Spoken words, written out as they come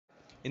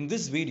In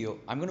this video,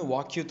 I'm going to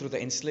walk you through the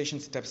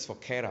installation steps for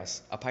Keras,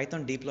 a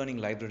Python deep learning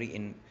library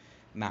in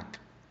Mac.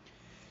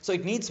 So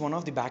it needs one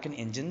of the backend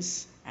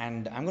engines,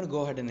 and I'm going to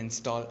go ahead and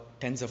install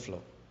Tensorflow.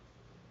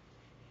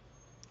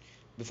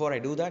 Before I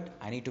do that,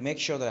 I need to make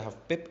sure that I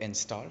have pip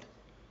installed.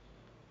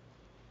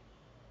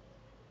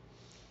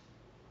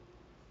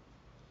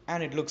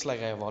 And it looks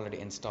like I have already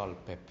installed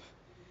pip.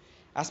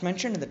 As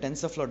mentioned in the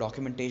TensorFlow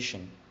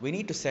documentation, we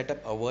need to set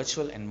up a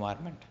virtual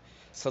environment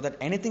so that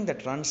anything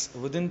that runs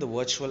within the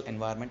virtual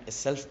environment is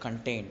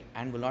self-contained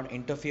and will not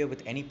interfere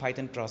with any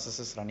Python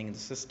processes running in the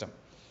system.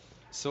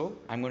 So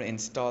I'm going to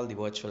install the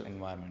virtual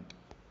environment.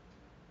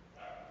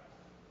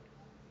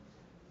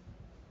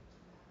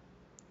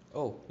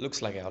 Oh,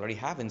 looks like I already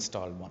have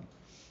installed one.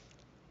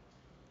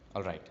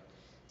 Alright,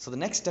 so the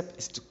next step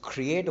is to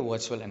create a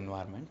virtual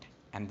environment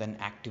and then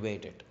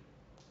activate it.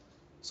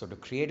 So to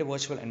create a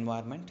virtual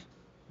environment,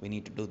 we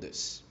need to do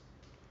this.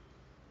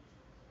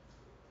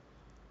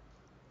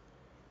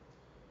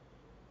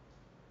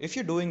 If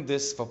you're doing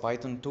this for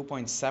Python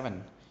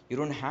 2.7, you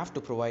don't have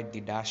to provide the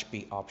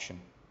 -p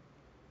option.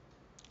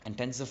 And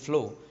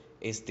TensorFlow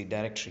is the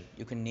directory.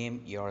 You can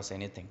name yours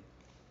anything.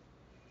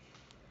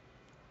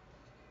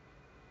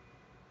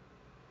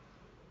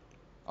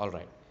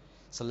 Alright,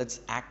 so let's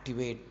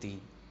activate the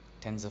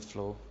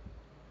TensorFlow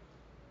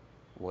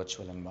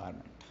virtual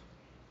environment.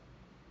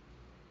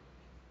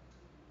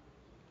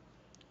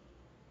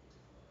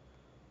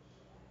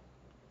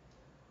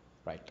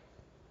 Right.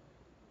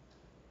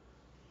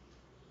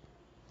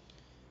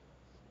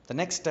 The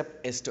next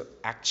step is to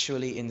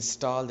actually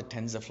install the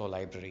TensorFlow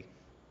library.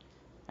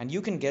 And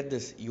you can get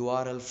this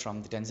URL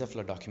from the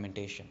TensorFlow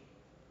documentation.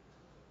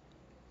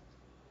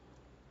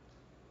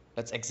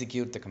 Let's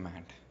execute the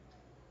command.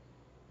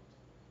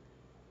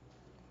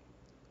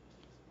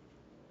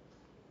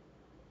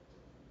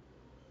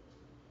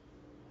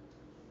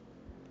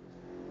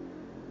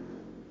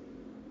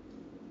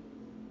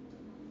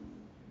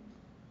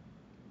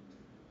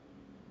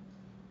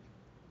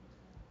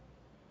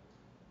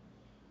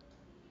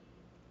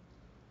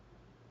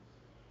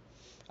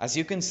 As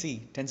you can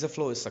see,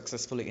 TensorFlow is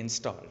successfully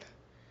installed.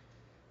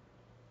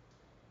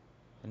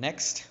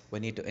 Next, we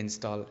need to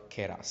install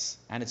Keras,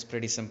 and it's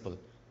pretty simple.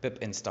 Pip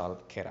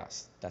install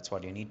Keras. That's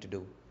what you need to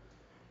do.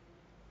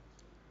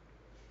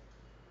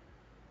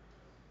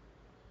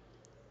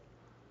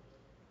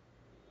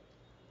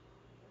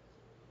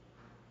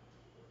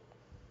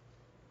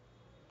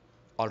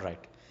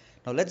 Alright,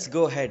 now let's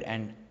go ahead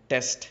and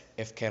test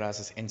if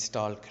Keras is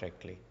installed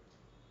correctly.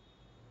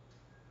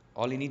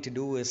 All you need to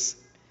do is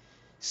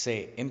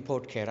say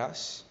import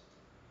Keras,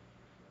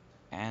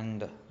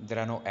 and there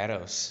are no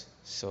errors.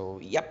 So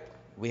yep,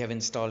 we have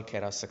installed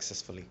Keras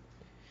successfully.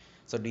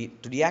 So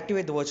to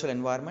deactivate the virtual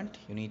environment,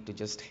 you need to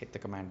just hit the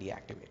command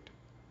deactivate.